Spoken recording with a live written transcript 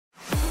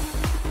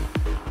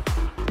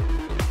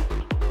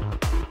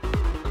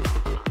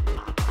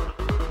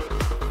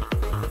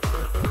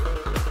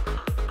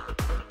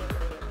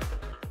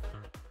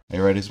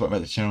Raiders, welcome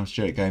back to the channel.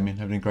 Stuart Gaming,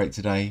 having a great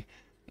today.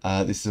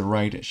 This is a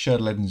raid at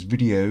Shadow Legends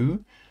video.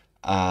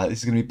 This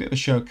is going to be a bit of a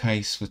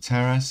showcase for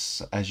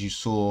Taras. As you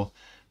saw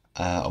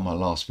on my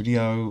last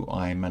video,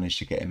 I managed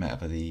to get him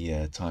out of the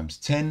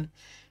 ×10.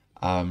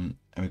 And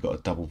we've got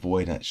a double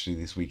void actually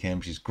this weekend,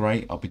 which is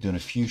great. I'll be doing a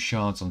few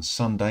shards on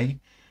Sunday.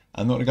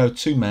 I'm not going to go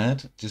too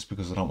mad, just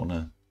because I don't want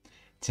to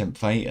tempt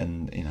fate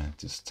and, you know,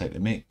 just take the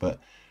mick. But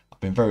I've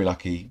been very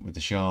lucky with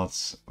the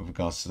shards with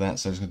regards to that.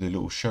 So I'm just going to do a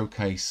little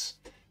showcase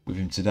with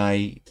him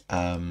today,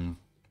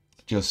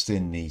 just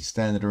in the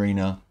standard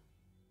arena,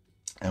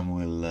 and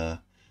we'll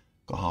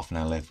got half an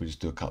hour left. We'll just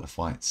do a couple of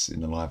fights in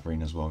the live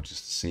arena as well,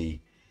 just to see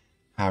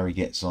how he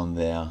gets on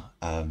there,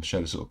 show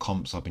the sort of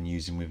comps I've been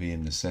using with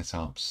him, the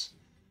setups,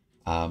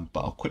 but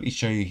I'll quickly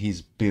show you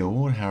his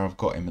build, how I've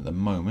got him at the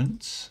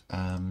moment.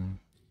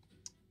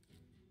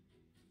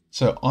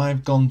 So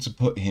I've gone to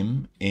put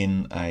him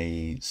in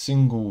a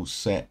single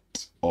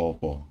set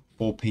of, or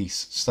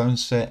 4-piece stone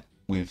set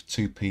with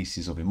 2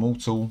 pieces of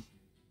Immortal.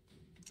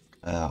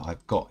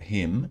 I've got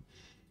him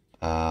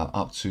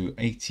up to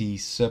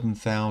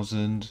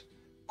 87,000,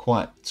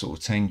 quite sort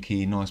of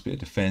tanky, nice bit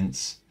of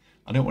defense.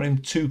 I don't want him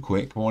too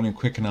quick, I want him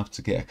quick enough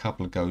to get a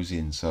couple of goes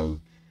in. So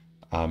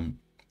I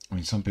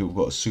mean, some people have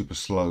got a super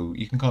slow,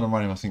 you can kind of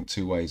run him I think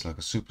 2 ways, like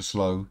a super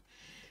slow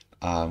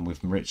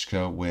with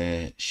Marichka,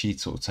 where she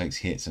sort of takes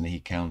hits and he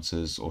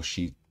counters, or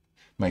she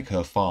make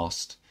her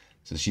fast,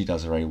 so she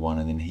does her A1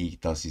 and then he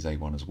does his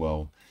A1 as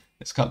well.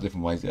 It's a couple of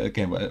different ways.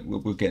 Again,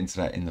 we'll get into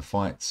that in the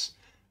fights.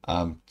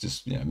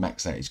 Just, you know,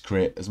 max out his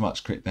crit, as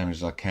much crit damage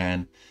as I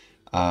can.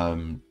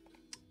 I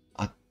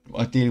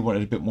ideally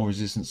wanted a bit more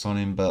resistance on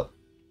him, but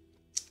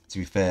to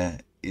be fair,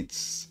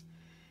 it's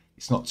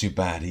not too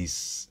bad.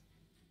 He's,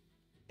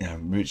 you know,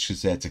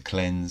 Marichka's there to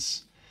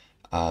cleanse.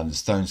 The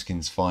stone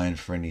skin's fine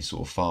for any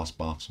sort of fast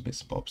buffs and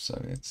bits and bobs,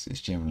 so it's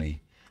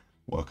generally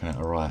working out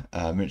alright.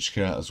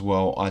 Marichka as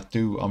well,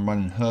 I'm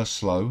running her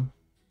slow,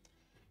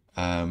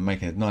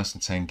 making it nice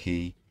and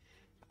tanky,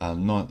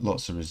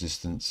 lots of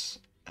resistance,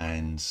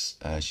 and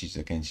she's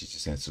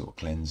just there to sort of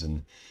cleanse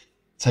and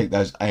take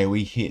those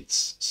AoE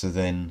hits. So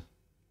then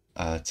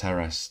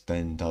Taras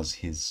then does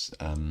his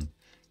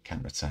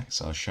counter attack.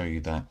 So I'll show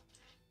you that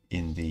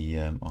in the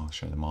I'll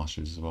show the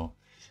masters as well.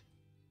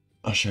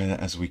 I'll show you that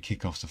as we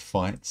kick off the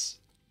fights.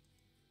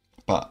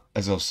 But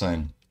as I was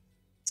saying,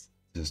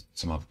 there's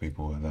some other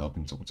people that I've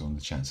been talking to on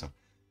the chat, so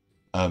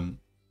I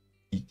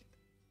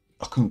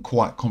couldn't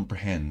quite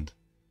comprehend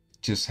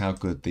just how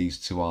good these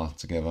two are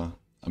together.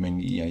 I mean,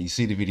 yeah, you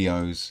see the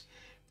videos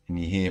and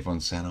you hear everyone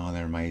saying, "Oh,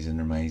 they're amazing,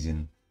 they're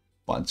amazing,"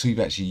 but until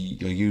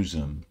you're using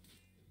them,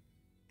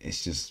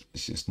 it's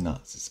just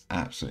nuts. It's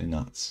absolutely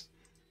nuts.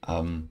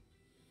 I'll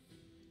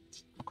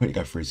quickly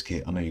go through his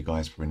kit. I know you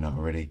guys probably know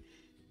already.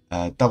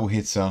 Double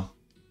hitter,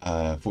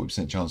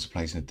 40% chance of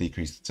placing a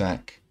decreased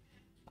attack.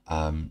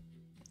 Then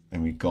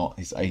we've got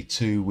his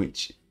A2,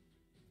 which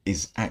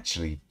is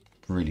actually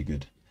really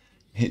good.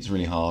 Hits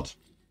really hard.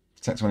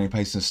 Attacks when he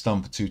places a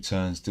stun for 2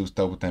 turns, deals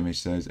double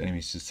damage to those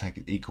enemies whose attack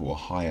is equal or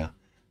higher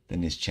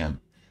than this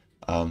champ.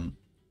 So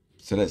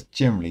that's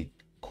generally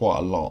quite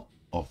a lot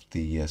of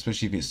the,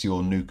 especially if it's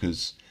your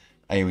nukers,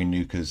 AoE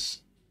nukers,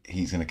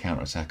 he's going to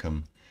counter attack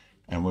them.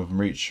 And with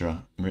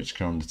Marichka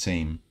on the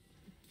team,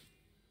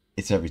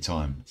 it's every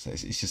time. So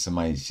it's just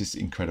amazing. It's just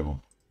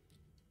incredible.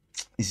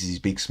 This is his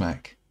big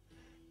smack,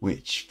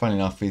 which, funny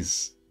enough,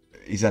 is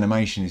his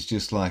animation is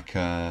just like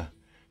if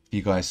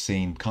you guys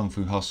seen Kung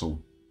Fu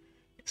Hustle.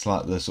 It's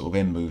like the sort of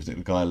end move that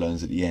the guy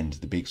learns at the end,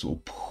 the big sort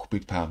of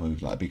big power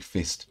move, like a big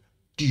fist.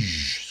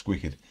 It's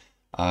wicked.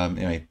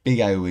 Anyway, big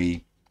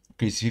AoE,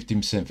 increases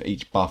 15% for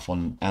each buff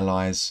on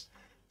allies.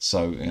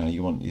 So, you know,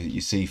 you want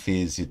your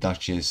Seafears, your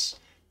Duchess,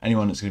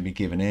 anyone that's going to be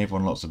giving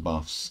everyone lots of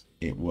buffs,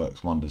 it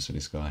works wonders for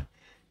this guy.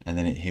 And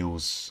then it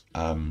heals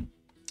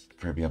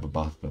for every other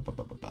buff,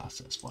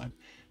 so that's fine.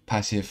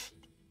 Passive.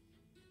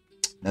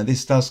 Now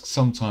this does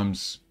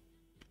sometimes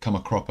come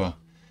a cropper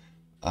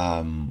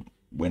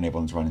when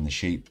everyone's running the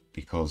sheep,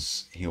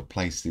 because he'll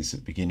place this at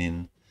the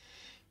beginning,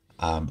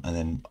 and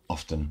then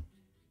often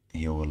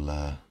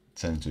he'll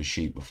turn into a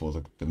sheep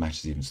before the match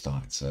has even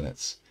started. So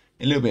that's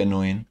a little bit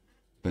annoying,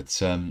 but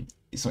it's not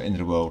the end of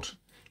the world.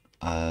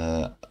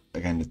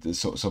 Again,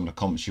 some of the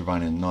comps you're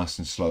running nice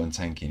and slow and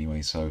tanky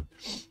anyway, so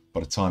by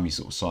the time you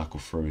sort of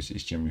cycle through,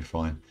 it's generally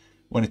fine.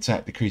 When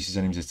attack, decreases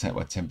enemies attack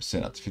by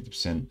 10% up to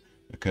 50%,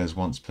 occurs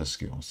once per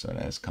skill, so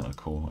that's kind of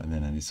cool. And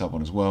then this other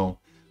one as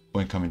well,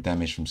 when incoming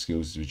damage from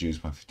skills is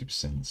reduced by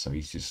 50%, so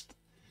he just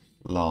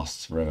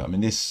lasts forever. I mean,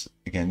 this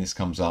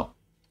comes up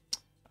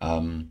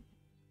with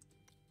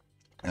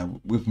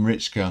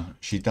Marichka.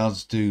 She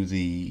does do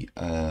the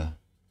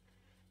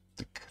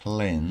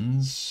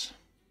cleanse.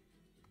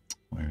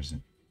 Where is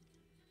it?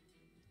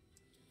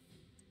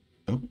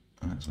 Oh,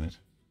 that's weird.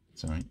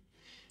 Sorry.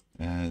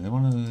 They're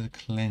one of the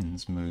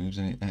cleanse moves,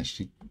 and it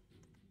actually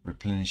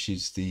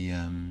replenishes the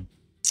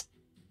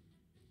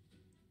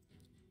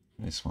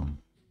this one,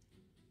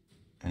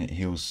 and it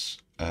heals.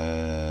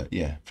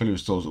 Yeah, fully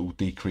restores all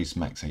decreased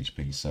max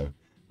HP. So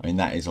I mean,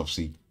 that is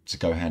obviously to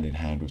go hand in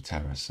hand with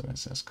Taras, so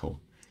that's cool.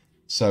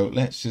 So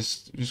we're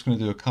just going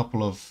to do a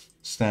couple of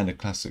standard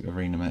classic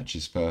arena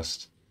matches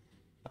first,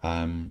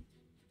 and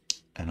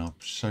I'll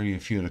show you a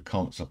few of the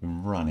comps I've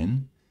been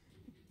running.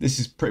 This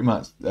is pretty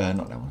much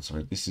not that one.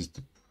 Sorry, this is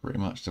pretty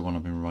much the one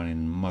I've been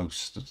running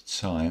most of the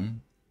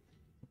time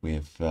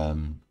with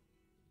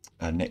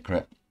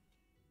Necret,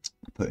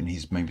 putting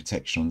his main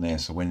protection on there.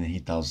 So when he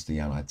does the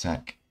ally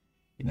attack,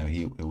 you know,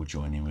 he will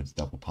join in with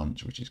the double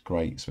punch, which is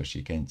great,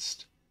 especially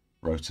against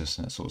Rotus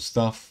and that sort of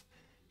stuff.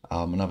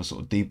 Another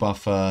sort of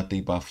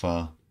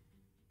debuffer,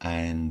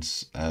 and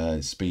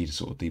speed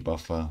sort of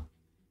debuffer.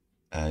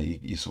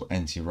 You sort of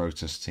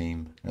anti-Rotus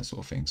team, that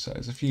sort of thing. So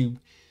there's a few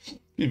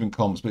different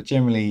comps, but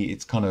generally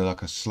it's kind of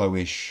like a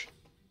slowish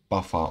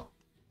buff up,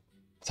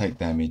 take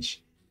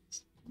damage,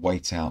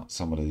 wait out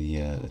some of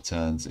the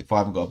turns. If I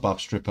haven't got a buff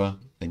stripper,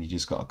 then you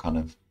just got to kind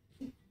of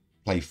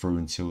play through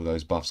until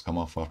those buffs come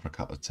off after a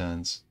couple of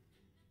turns.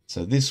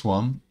 So this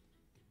one,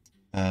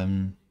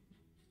 Kaimar's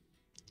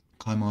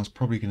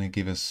probably going to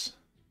give us.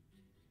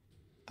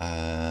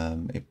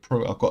 He's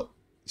probably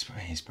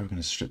going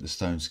to strip the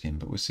stone skin,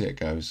 but we'll see how it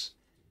goes.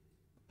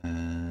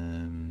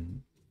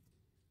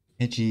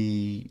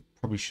 Hedgie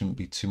probably shouldn't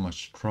be too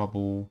much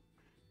trouble. We'll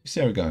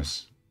see how it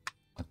goes.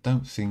 I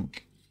don't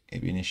think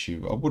it'd be an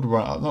issue. I would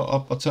run.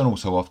 I'll turn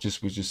auto off.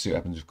 We'll just see what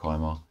happens with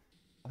Kaimar.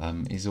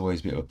 He's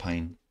always a bit of a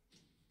pain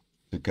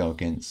to go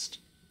against.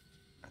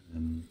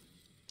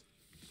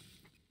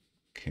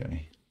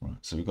 Okay, right.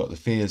 So we've got the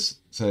fears.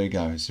 So there you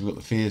go. So we've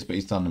got the fears, but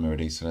he's done them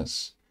already. So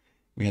that's.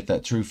 We had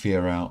that true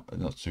fear out,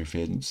 not true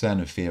fear,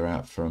 standard fear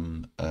out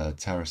from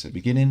Taras at the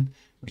beginning,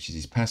 which is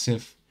his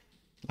passive.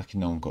 Lucky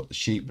no one got the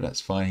sheep, but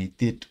that's fine. He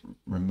did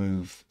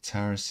remove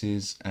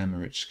Taras's and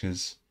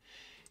Marichka's.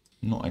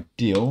 Not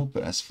ideal,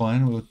 but that's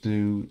fine. We'll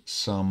do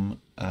some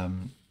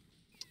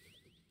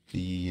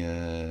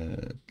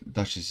the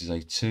Duchess is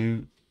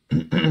A2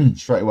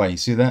 straight away. You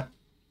see that?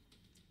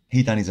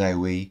 He done his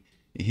AoE.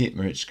 He hit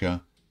Marichka.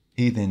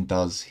 He then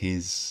does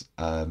his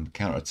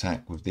counter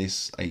attack with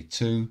this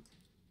A2,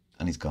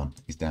 and he's gone.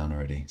 He's down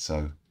already.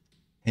 So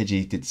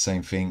Hedgie did the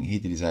same thing. He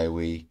did his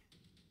AoE,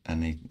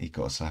 and he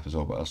got a slap as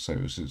well. But also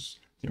didn't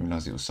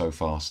realise it was so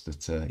fast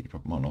that you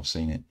probably might not have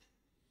seen it.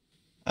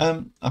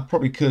 I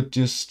probably could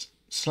just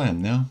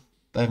slam now.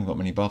 They haven't got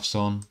many buffs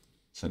on,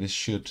 so this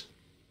should,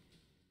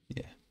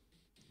 yeah,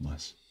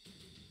 nice.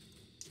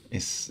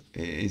 It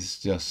is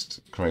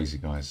just crazy,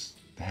 guys.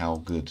 How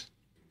good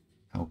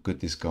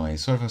this guy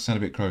is. Sorry if I sound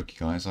a bit croaky,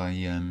 guys. I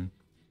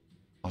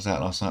was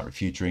out last night with a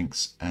few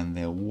drinks, and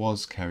there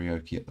was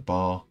karaoke at the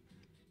bar.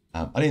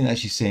 I didn't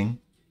actually sing.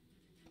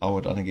 I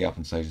didn't get up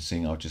on stage and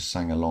sing. I just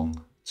sang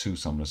along to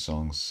some of the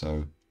songs,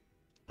 so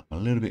I'm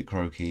a little bit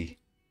croaky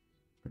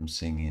from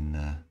singing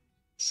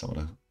some of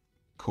the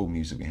cool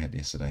music we had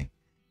yesterday.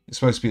 It's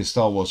supposed to be a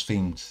Star Wars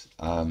themed,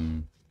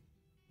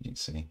 you can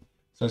see,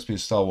 it's supposed to be a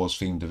Star Wars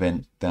themed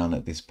event down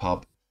at this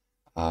pub,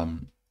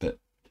 and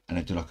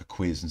they do like a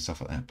quiz and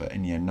stuff like that. But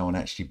in the end, no one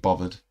actually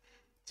bothered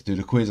to do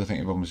the quiz. I think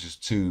everyone was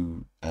just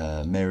too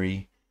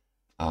merry,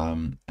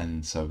 and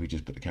so we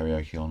just put the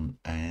karaoke on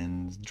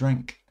and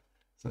drank.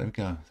 So there we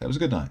go. That was a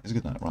good night. It was a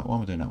good night. Right, why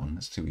am I doing that one?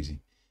 That's too easy.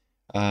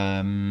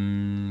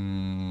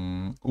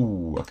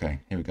 Oh, okay.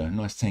 Here we go.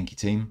 Nice tanky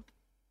team.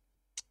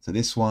 So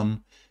this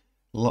one,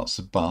 lots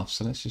of buffs.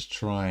 So let's just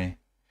try.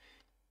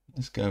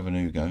 Let's go over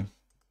Nugo,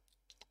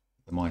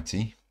 the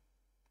mighty.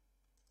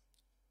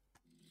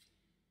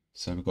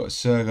 So we've got a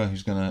Surga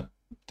who's going to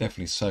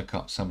definitely soak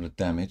up some of the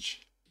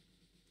damage.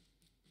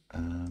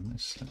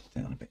 Let's slow it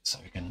down a bit so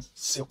we can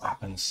see what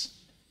happens.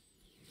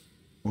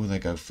 Will they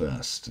go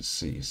first? Let's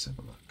see. Let's have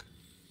a look.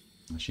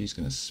 She's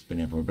going to spin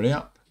everybody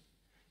up.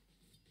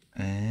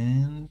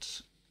 And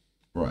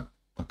right,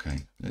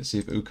 okay. Let's see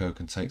if Uko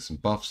can take some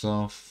buffs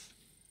off.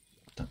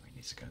 I don't really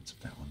need to go into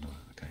that one, do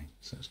I? Okay,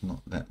 so it's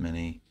not that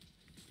many.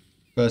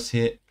 First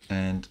hit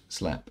and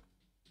slap.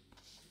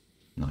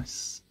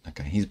 Nice.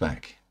 Okay, he's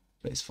back,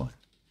 but it's fine.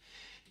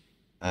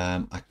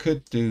 I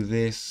could do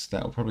this.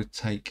 That will probably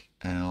take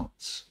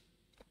out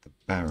the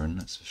Baron,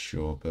 that's for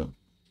sure, but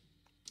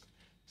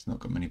it's not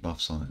got many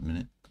buffs on at the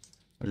minute.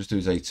 I'll just do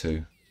his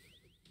A2.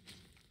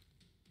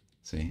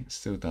 See, it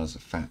still does a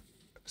fat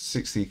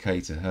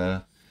 60k to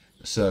her.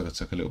 The Surga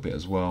took a little bit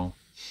as well,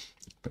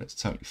 but it's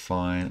totally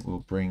fine. We'll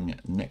bring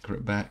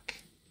Necret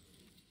back,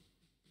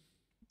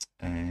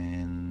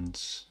 and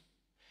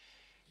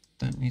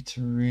don't need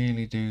to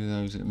really do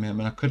those. I mean,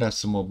 I could have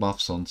some more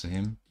buffs onto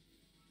him.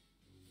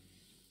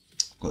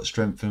 We've got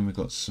Strengthen, we've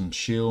got some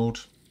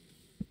Shield.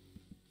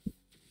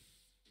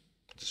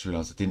 Just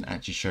realised I didn't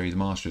actually show you the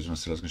Masters when I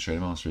said I was going to show you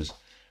the Masters.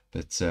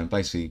 But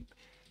basically,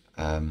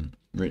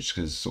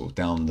 Richka's sort of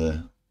down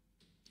the,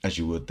 as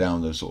you would,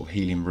 down the sort of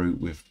healing route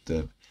with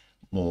the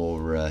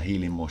more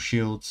healing, more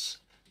shields,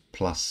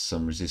 plus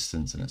some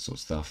resistance and that sort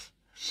of stuff.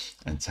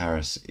 And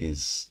Taras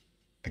is,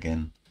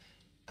 again,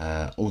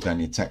 all down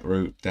the attack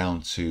route,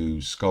 down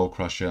to Skull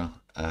Crusher.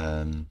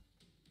 And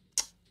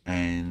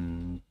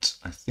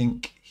I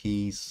think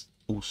he's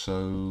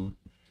also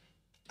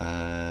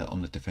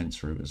on the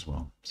defense route as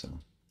well. So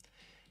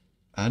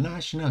No,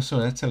 actually, no,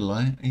 sorry, I tell a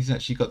lie. He's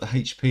actually got the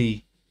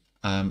HP,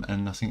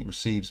 and I think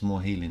receives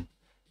more healing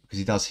because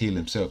he does heal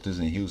himself,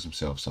 doesn't he? He heals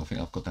himself, so I think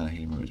I've got down a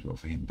healing mode as well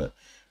for him. But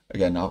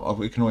again,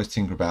 we can always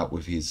tinker about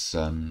with his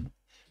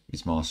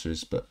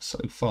masters. But so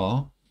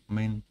far, I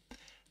mean,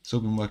 it's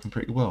all been working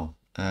pretty well.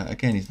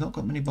 Again, he's not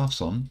got many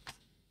buffs on.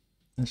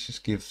 Let's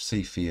just give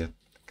Sifi a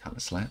couple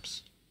of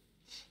slaps.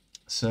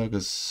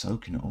 Serga's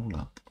soaking it all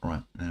up.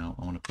 Right, now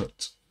I want to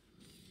put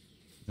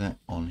that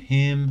on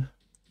him.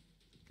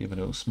 Give a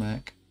little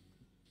smack.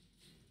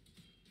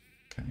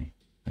 Okay,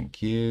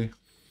 thank you.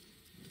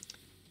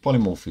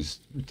 Polymorph is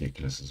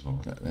ridiculous as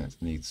well. That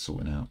needs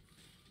sorting out.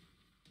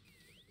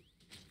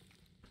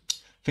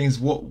 Things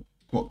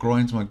what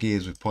grinds my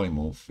gears with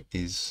Polymorph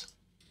is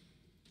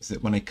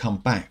that when they come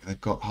back,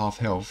 they've got half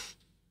health,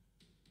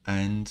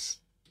 and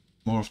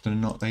more often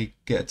than not, they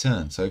get a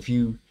turn. So if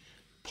you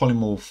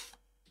Polymorph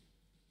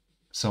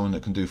someone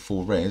that can do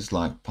full res,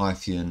 like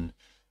Pythian,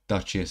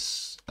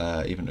 Duchess,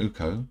 even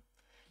Uko,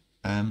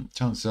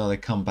 chances are they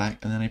come back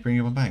and then they bring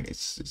everyone back.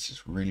 It's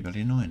just really,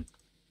 really annoying.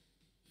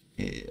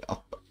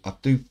 I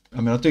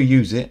do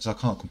use it, so I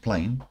can't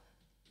complain,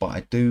 but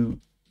I do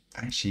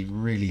actually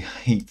really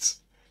hate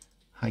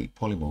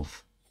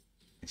Polymorph.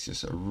 It's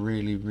just a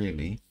really,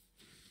 really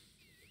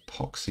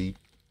poxy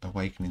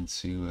awakening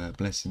to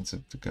blessing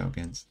to go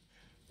against.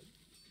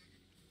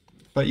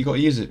 But you got to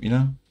use it, you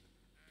know.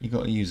 You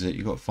got to use it.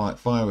 You got to fight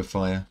fire with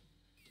fire.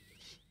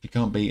 If you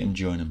can't beat them,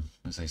 join them,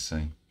 as they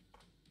say.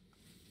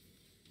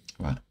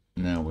 Right,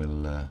 now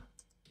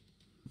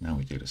now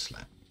we do the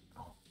slap.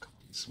 Oh, come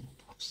on, some more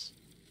buffs.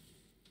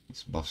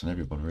 Some buffs on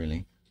everybody,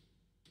 really.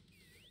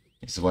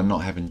 It's the one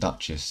not having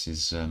Duchess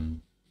is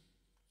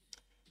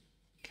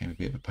became a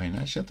bit of a pain.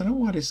 Actually, I don't know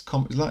why this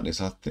comp is like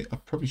this. I think I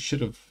probably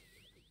should have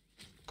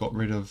got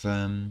rid of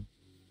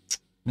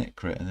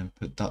Necrit and then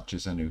put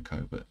Duchess and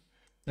Uko, but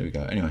there we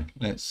go. Anyway,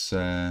 let's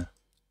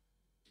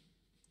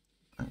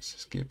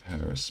just give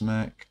her a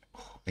smack.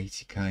 Oh,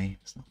 80k,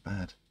 it's not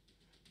bad.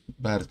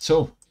 Not bad at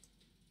all.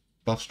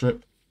 Buff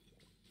strip.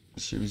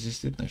 She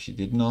resisted? No, she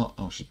did not.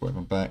 Oh, she brought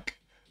everyone back.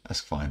 That's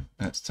fine.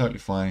 That's totally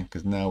fine,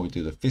 because now we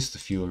do the Fist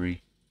of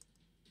Fury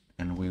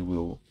and we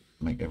will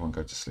make everyone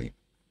go to sleep.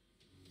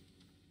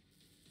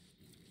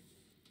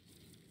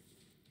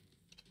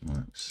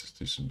 Right, let's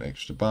do some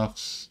extra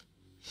buffs.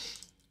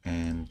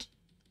 And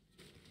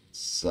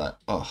so,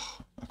 oh,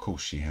 of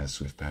course she has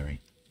Swift Parry.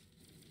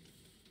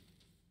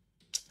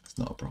 It's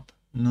not a prop.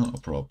 Not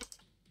a prop.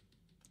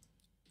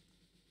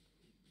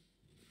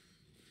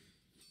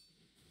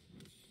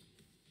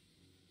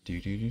 Do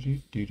do do do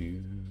do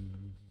do.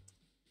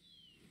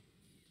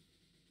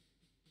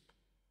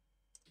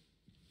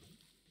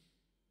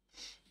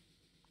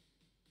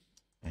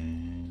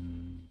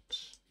 And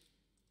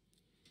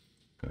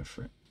go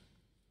for it.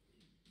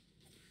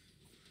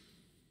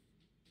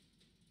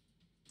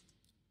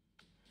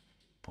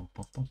 Bom,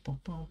 bom, bom, bom,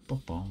 bom,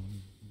 bom, bom.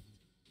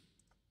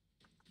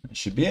 That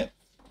should be it.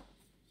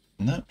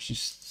 Nope, she's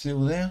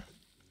still there.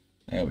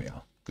 There we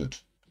are. Good.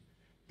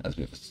 That was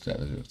a bit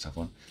of a tough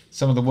one.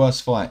 Some of the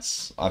worst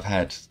fights I've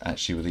had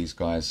actually with these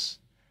guys.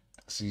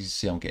 So you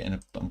see, I'm getting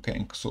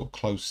sort of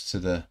close to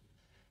the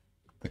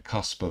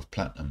cusp of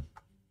platinum.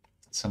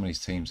 Some of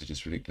these teams are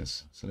just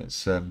ridiculous. So let's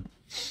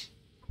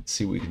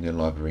see what we can do in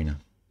live arena.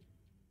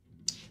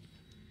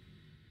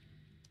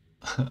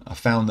 I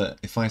found that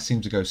if I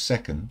seem to go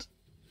second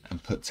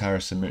and put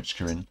Taras and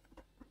Marichka in,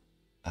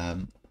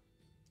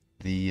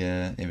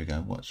 here we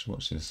go. Watch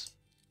this.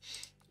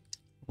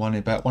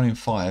 About 1 in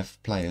 5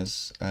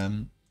 players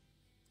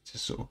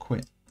just sort of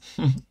quit.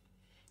 Let's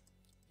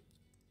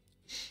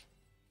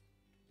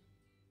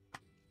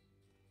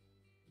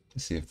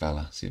see if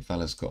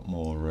Valor's got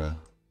more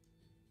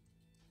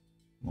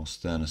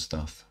sterner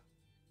stuff.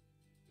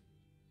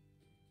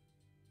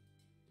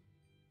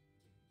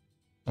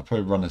 I'll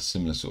probably run a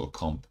similar sort of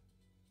comp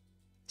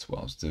to what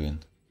I was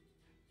doing.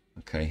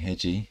 Okay,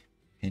 Hedgie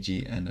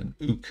and an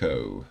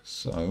Uko.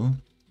 So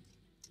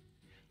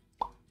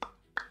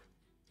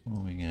what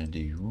are we gonna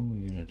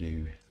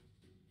do?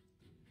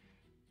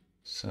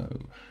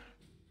 So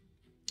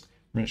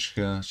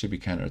Marichka should be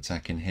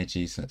counter-attacking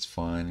Hedgie, so that's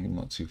fine. I'm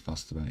not too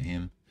fussed about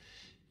him.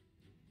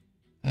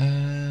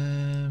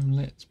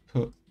 Let's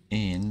put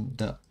in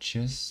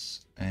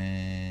Duchess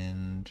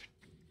and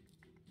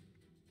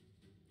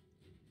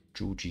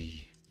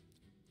Georgie.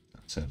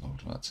 That's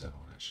Evold,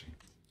 actually.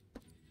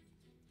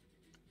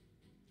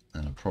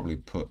 And I'll probably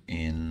put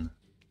in,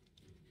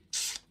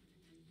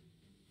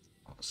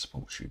 what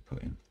support should we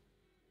put in?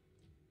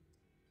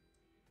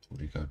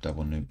 Would we go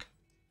double nuke?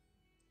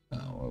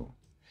 Oh well.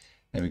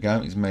 There we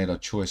go. He's made our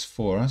choice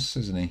for us,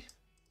 isn't he?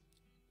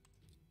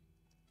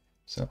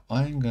 So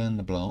I'm going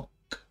to block.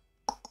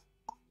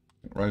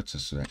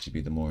 Rotus would actually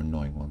be the more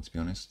annoying one, to be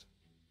honest.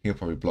 He'll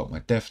probably block my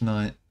Death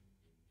Knight.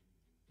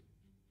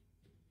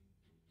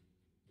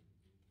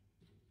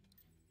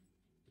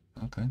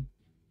 Okay.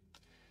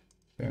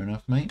 Fair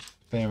enough, mate.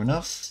 Fair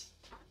enough.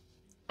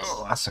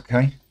 Oh, that's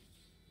okay.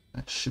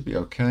 That should be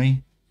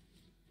okay.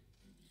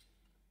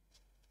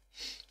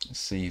 Let's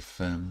see if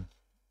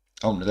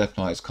On the left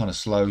knight, it's kind of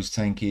slow. He's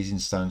tanky. He's in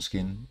stone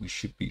skin. We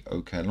should be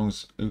okay. As long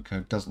as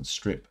Uko doesn't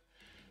strip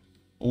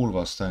all of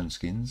our stone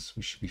skins,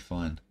 we should be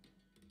fine.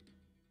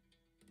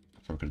 I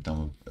probably could have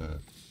done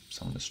with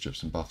some of the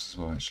strips and buffs as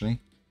well, actually.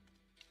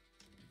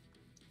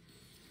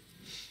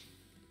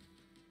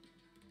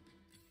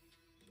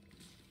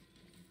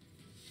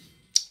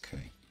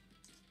 Okay.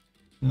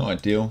 Not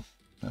ideal.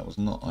 That was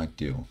not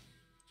ideal.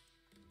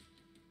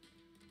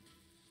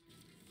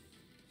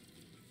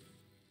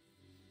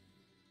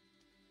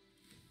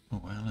 Oh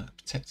wow, that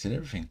protected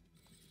everything.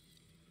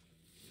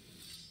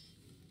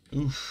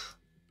 Oof.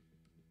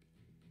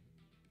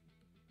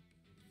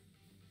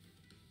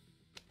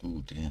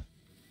 Oh dear.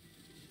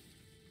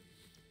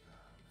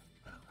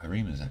 Wow,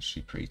 Harima's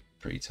actually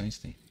pretty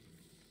tasty.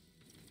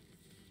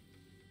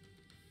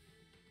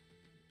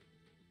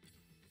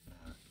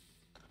 I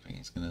think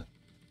he's gonna.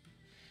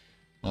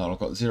 Well, I've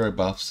got 0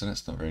 buffs, so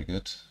that's not very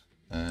good.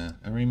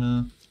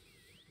 Harima.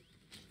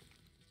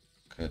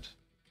 Good.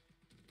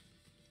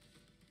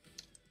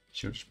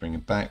 She'll just bring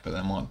it back, but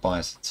that might buy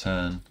us a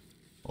turn,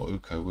 or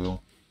Uko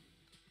will.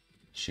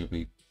 She'll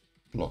be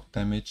block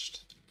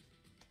damaged.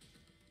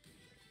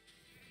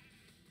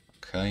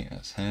 Okay,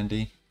 that's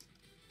handy.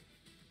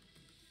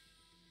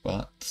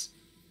 But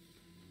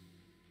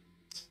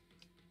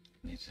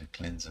needs a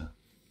cleanser.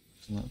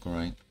 It's not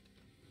great.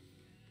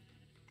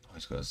 Oh,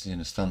 he's got a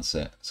Xena stun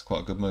set. It's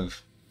quite a good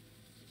move.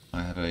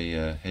 I have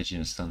a hedge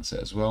in a stun set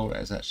as well.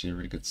 That is actually a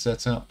really good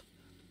setup.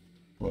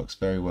 Works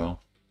very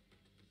well.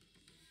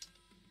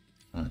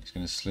 Right, he's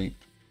going to sleep.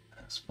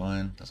 That's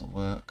fine. Doesn't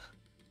work.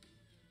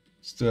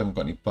 Still haven't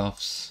got any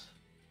buffs.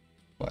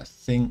 But I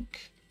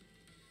think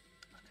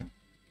I can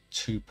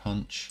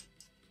 2-punch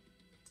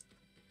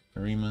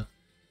Harima.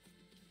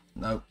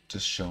 Nope,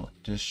 just short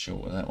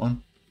with that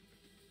one.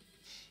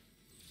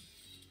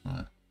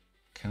 Right,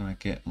 can I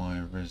get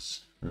my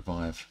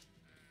revive?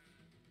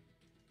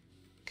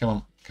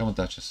 Come on,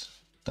 Duchess.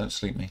 Don't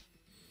sleep me.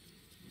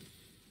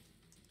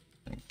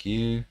 Thank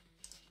you.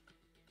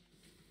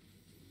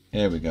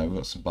 Here we go, we've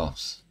got some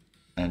buffs.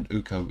 And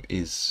Uko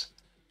is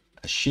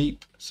a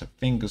sheep, so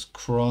fingers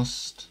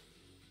crossed.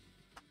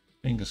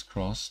 Fingers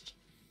crossed.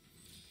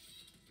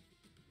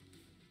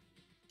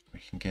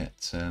 We can get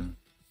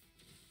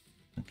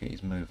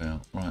his move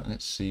out. Right,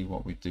 let's see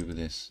what we do with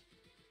this.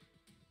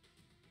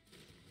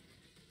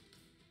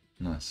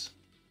 Nice.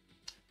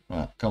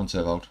 Right, come on,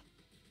 Turvold.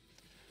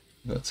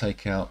 We've got to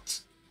take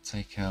out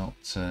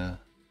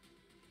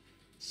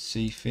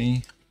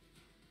Sifi.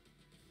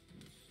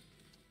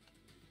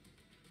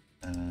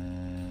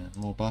 And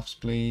more buffs,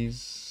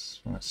 please.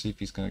 Right,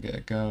 Sifi's going to get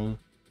a go.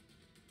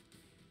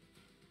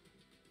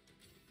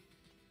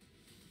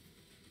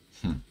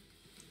 Might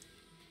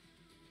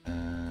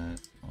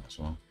as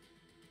well.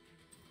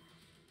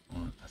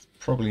 Right, I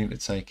probably need to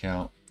take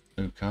out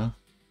Uko.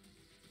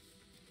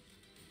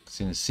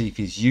 Seeing as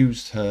Sifi's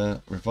used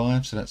her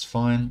revive, so that's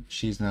fine.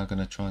 She's now going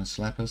to try and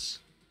slap us.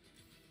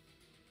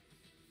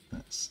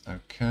 That's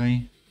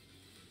okay.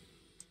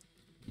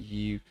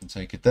 You can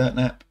take a dirt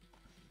nap.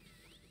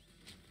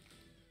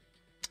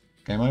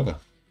 Game over.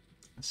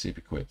 Let's see if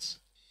he quits.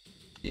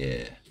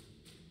 Yeah.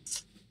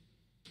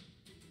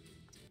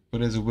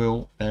 But there's a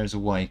will, there's a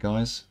way,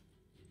 guys.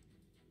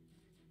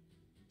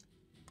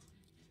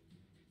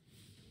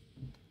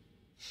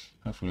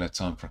 Hopefully we'll have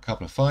time for a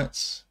couple of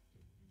fights.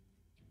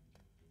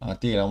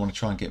 Ideally, I want to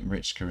try and get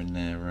Marichka in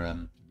there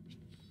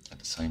at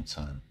the same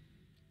time.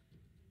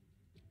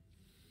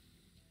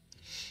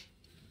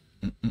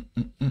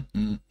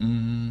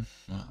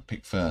 Right,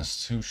 pick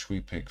first. Who should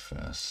we pick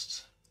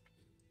first?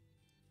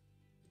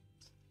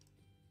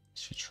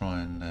 Should try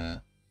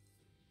and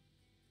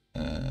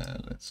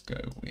let's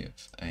go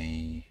with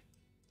a.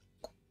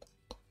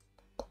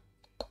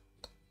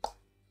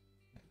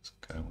 Let's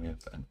go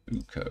with an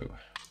Uko.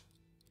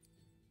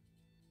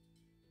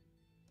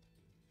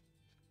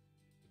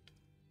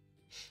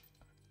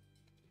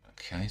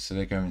 Okay, so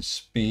they're going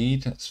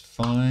speed, that's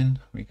fine.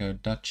 We go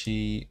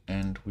Duchy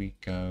and we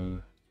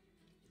go.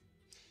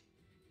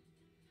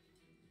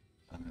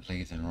 I'm going to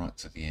leave them right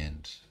to the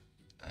end.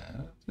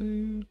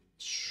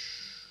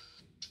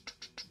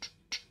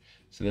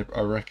 So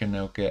I reckon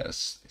they'll get a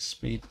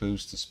speed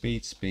boost to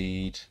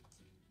speed.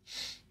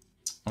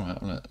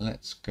 Alright,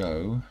 let's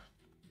go.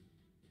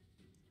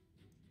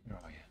 Where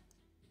are you?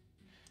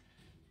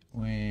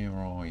 Where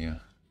are you?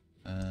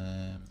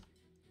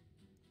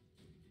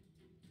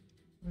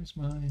 Where's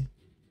my...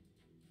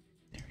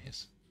 There he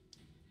is.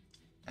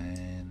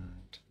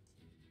 And...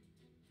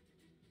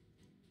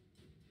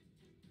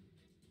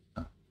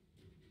 Oh.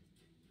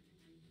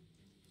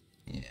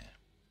 Yeah.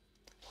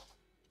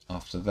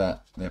 After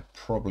that, they'll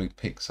probably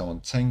pick someone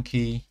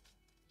tanky.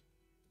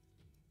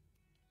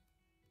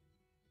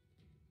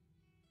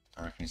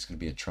 I reckon it's going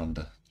to be a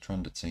Trunda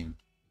team.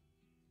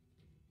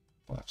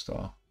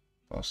 5-star.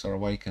 5-star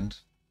awakened.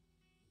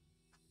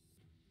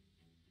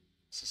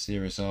 It's a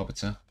serious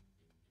arbiter.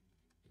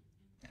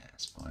 Yeah,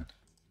 that's fine.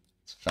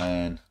 It's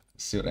fine.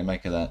 Let's see what they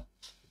make of that.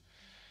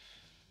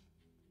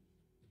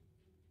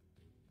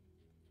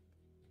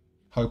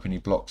 Hoping he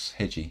blocks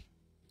Hedgie.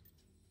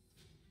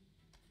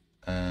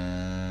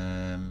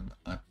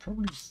 I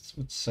probably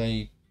would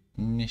say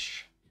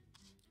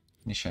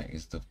Nishak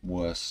is the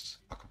worst.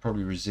 I could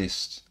probably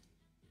resist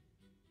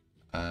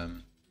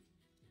Gaius.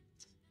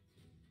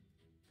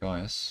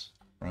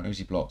 Right, who's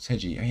he blocked?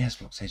 Hedgie. Oh, he has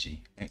blocked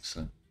Hedgie.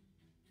 Excellent.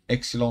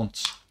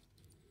 Excellent.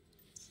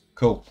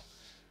 Cool.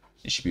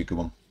 It should be a good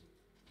one.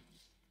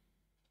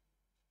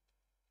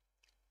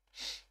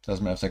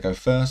 Doesn't matter if they go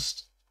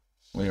first.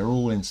 We're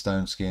all in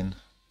stone skin.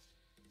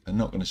 They're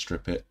not going to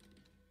strip it.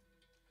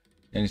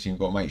 The only thing we've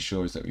got to make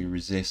sure is that we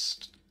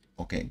resist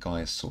or get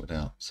Gaius sorted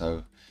out.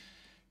 So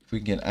if we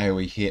can get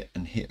AoE hit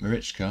and hit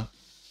Marichka,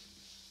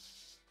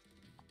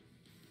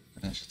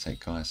 that should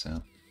take Gaius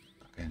out.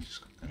 Okay,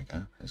 there we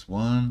go. There's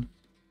one.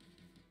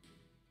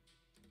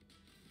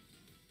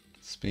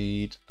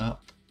 Speed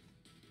up.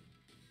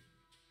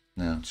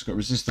 Now, just got to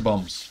resist the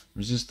bombs.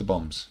 Resist the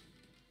bombs.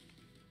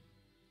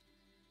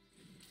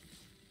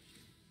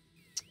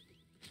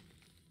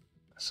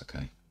 That's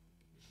okay.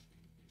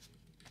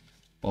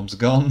 Bombs are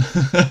gone.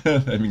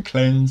 They've been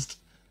cleansed.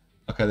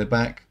 Okay, they're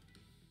back.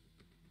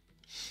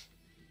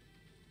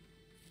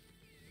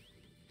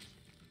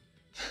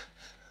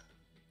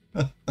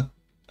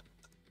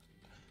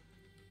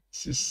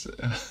 It's just,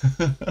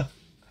 it's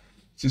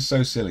just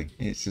so silly.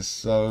 It's just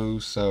so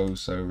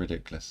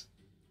ridiculous.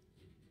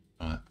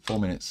 All right, 4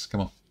 minutes.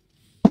 Come on.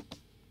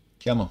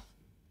 Come on.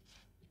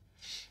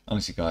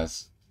 Honestly,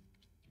 guys,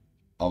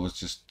 I was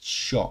just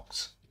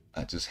shocked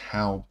at just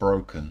how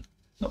broken.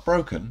 Not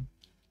broken.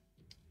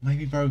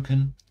 Maybe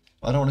broken.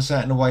 I don't want to say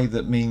it in a way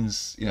that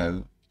means, you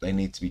know, they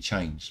need to be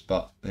changed,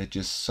 but they're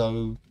just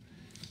so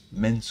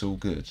mental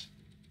good.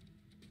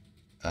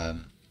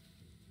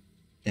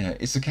 You know,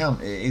 it's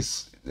account. It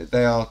is.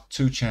 They are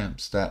two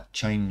champs that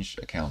change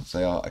accounts.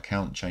 They are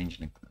account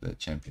changing the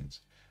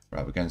champions.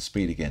 Right, we're going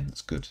speed again.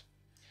 That's good.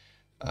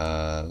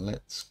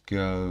 Let's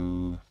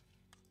go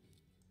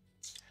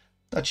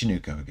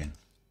Dachinuko again.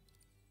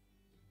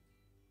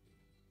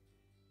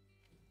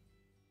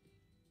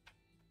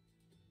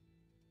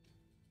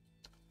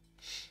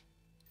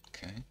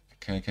 Okay.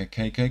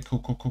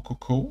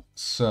 Cool.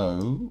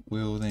 So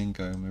we'll then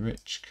go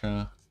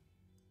Marichka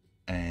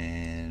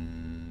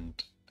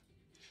and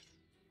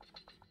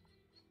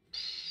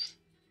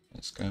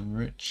let's go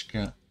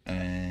Marichka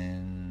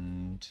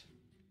and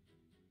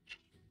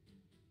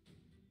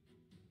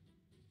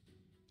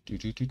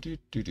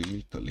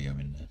put Leo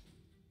in there.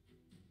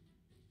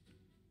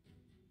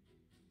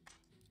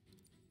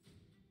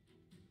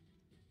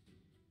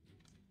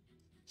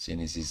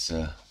 Seeing as he's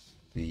the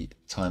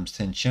 ×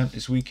 10 champ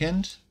this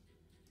weekend.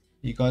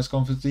 You guys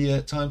gone for the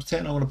 × 10?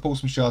 I'm going to pull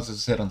some shards, as I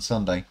said, on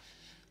Sunday.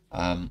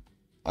 I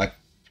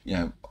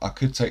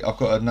could take. I've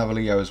got another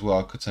Leo as well.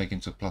 I could take him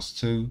to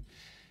 +2.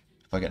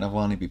 If I get another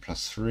one, he'd be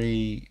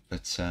 +3.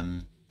 But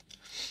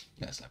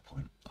there's no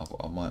point. I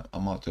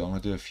might do. I'm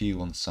going to do a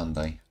few on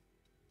Sunday,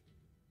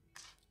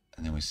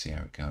 and then we see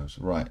how it goes.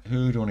 Right,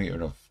 who do I want to get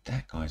rid of?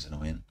 That guy's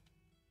annoying.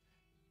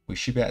 We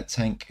should be able to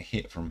tank a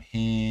hit from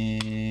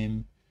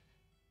him.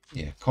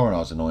 Yeah,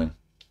 Coronar's annoying.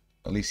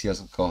 At least he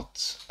hasn't got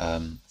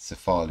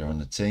Cephalia on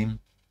the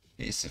team.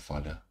 It is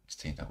Cephalia. It's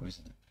teamed up with,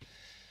 isn't it?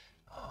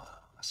 Oh,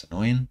 that's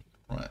annoying.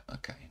 Right,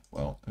 okay.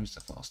 Well, who's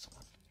the faster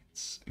one?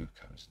 It's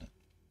Uko, isn't it?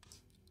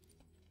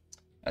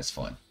 That's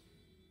fine.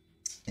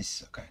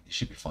 It's okay. It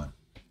should be fine.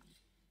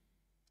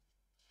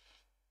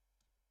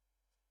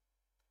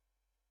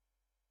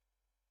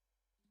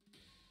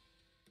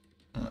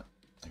 Alright,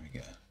 there we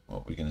go.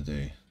 What we're going to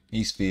do.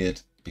 He's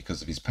feared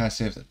because of his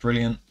passive. That's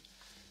brilliant.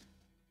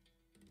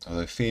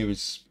 Although fear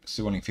is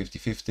still running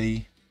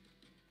 50-50.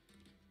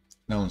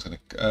 No one's going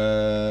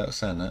to...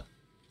 saying that.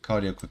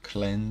 Cardio could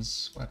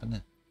cleanse. What happened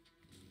there?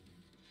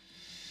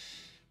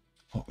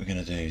 What we're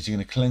going to do. Is he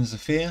going to cleanse the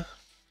fear?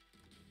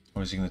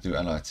 Or is he going to do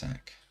ally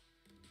attack?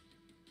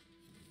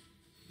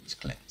 It's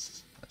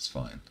cleansed. That's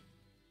fine.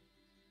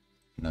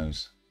 He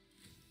knows.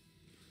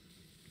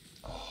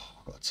 Oh,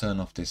 I've got to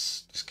turn off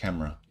this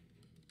camera.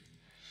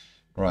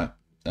 Right.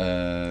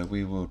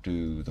 We will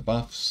do the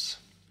buffs.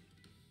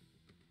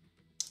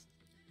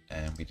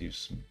 And we do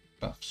some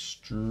buff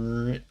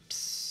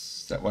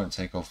strips. That won't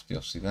take off,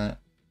 obviously, that.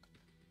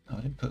 Oh,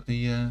 I didn't put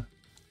the... that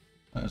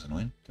was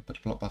annoying. Didn't put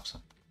the block buffs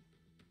on.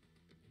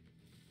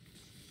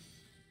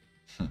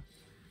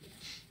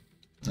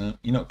 No,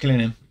 you're not killing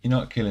him. You're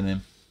not killing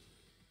him.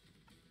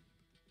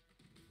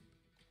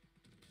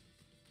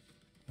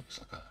 Looks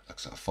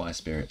like a fire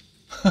spirit.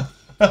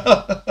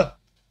 Fair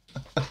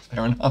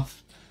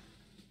enough.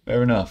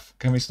 Fair enough.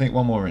 Can we sneak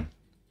one more in?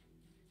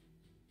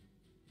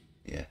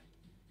 Yeah.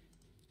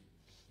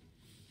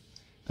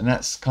 And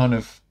that's kind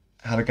of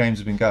how the games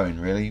have been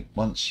going, really.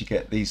 Once you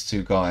get these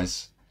two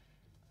guys,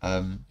 you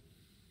know,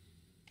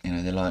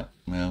 they're like,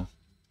 well,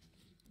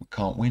 we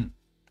can't win.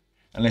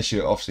 Unless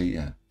you're obviously,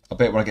 yeah. I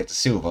bet when I get to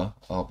silver,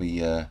 I'll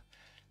be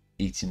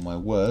eating my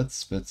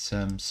words. But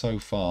so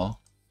far,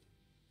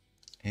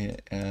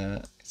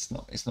 it's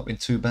not been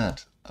too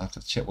bad. I have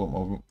to check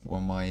what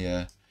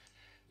my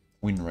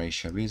win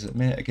ratio is. At the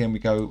minute, again,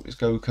 it's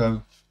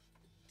Goko.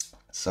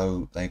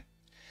 So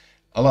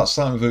I like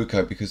starting with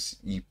Uko because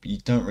you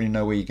don't really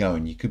know where you're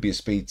going. You could be a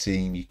speed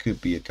team, you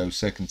could be a go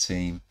second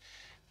team.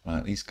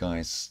 Right, these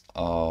guys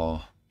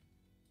are.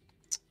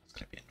 It's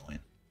gonna be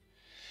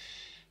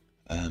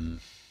annoying.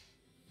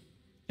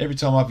 Every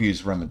time I've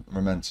used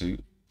Ramantu,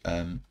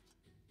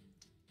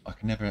 I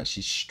can never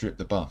actually strip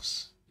the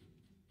buffs.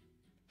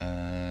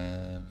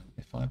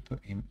 If I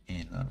put him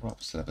in, I'd rather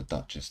still have a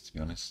Duchess, to be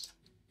honest.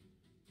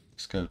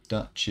 Let's go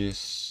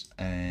Duchess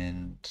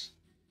and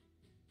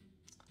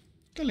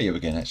go Leo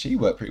again. Actually, he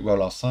worked pretty well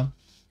last time.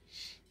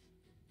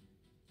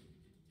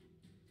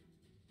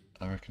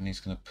 I reckon he's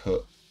going to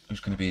put. Who's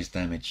going to be his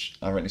damage?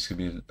 I reckon it's going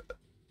to be.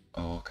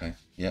 Oh, okay.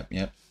 Yep.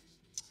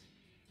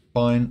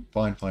 Fine.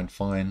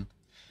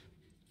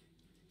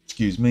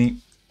 Excuse me.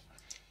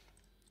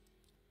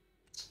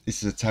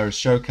 This is a Taras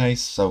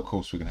showcase, so of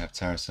course we're going to have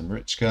Taras and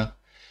Marichka.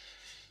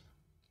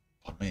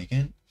 Pardon me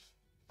again.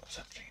 What's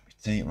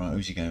happening? Right,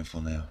 who's he going for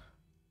now?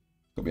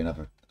 Got to be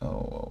another.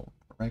 Oh,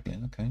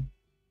 Raglan. Okay.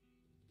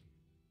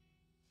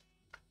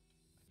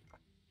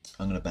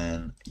 I'm going to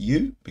ban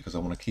you because I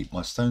want to keep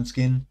my stone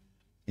skin.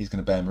 He's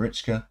going to ban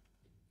Marichka.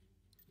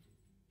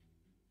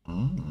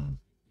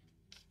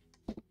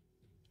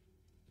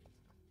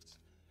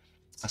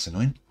 That's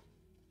annoying.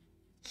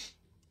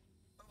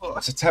 Oh,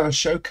 it's a Taras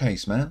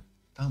showcase, man.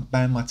 Don't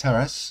ban my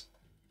Taras.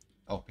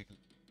 Oh, pick it.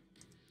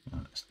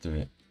 Right, let's do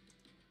it.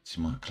 She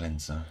might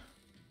cleanse though.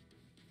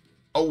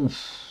 Oh,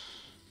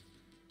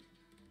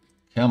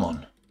 come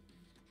on.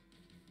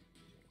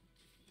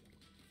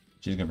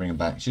 She's gonna bring him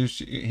back.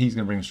 He's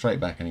gonna bring him straight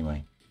back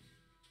anyway.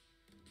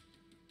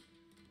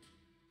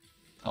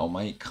 Oh,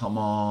 mate, come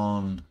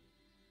on.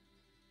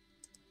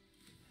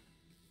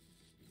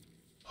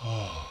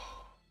 Oh.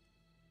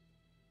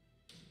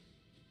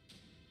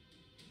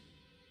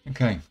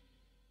 Okay,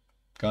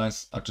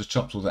 guys, I've just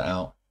chopped all that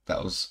out.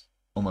 That was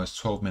almost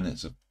 12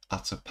 minutes of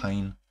utter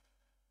pain.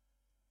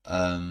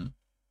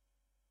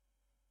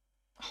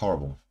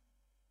 Horrible.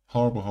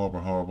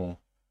 Horrible.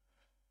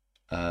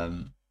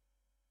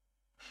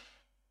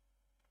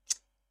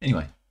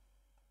 Anyway,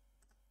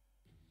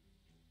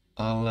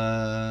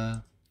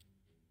 I'll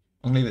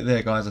leave it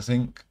there, guys. I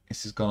think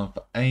this has gone on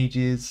for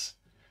ages.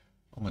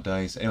 All my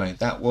days. Anyway,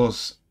 that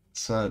was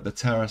the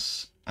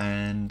Taras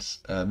and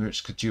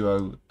Marichka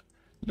duo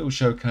little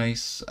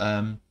showcase.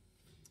 I'm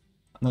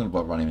not going to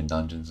bother running in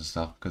dungeons and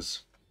stuff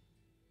because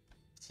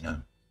you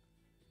know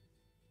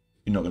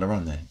you're not going to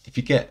run there. If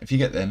you get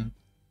them,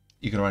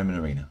 you can run them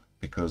in arena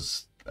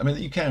because I mean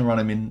you can run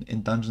them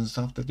in dungeons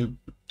and stuff. They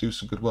do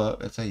some good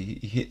work. I'd say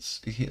he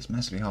hits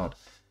massively hard,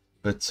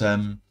 but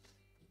you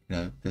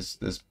know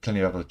there's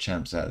plenty of other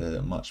champs out there that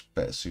are much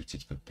better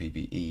suited for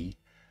PvE.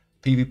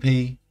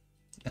 PvP,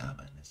 nah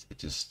man,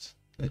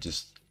 they're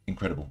just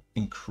incredible.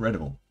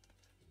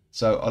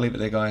 So I'll leave it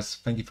there, guys.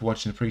 Thank you for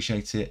watching.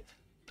 Appreciate it.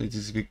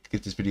 Please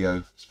give this video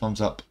a thumbs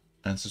up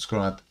and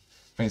subscribe.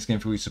 Thanks again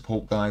for your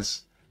support,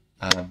 guys.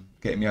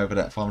 Getting me over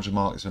that 500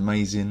 mark is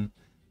amazing.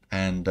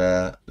 And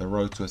the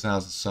road to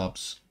 1,000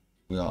 subs,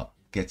 we are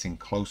getting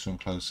closer and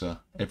closer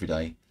every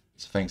day.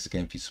 So thanks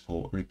again for your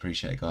support. Really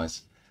appreciate it,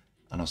 guys.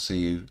 And I'll see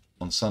you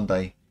on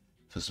Sunday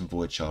for some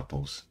Void Shard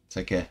Balls.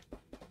 Take care.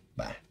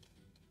 Bye.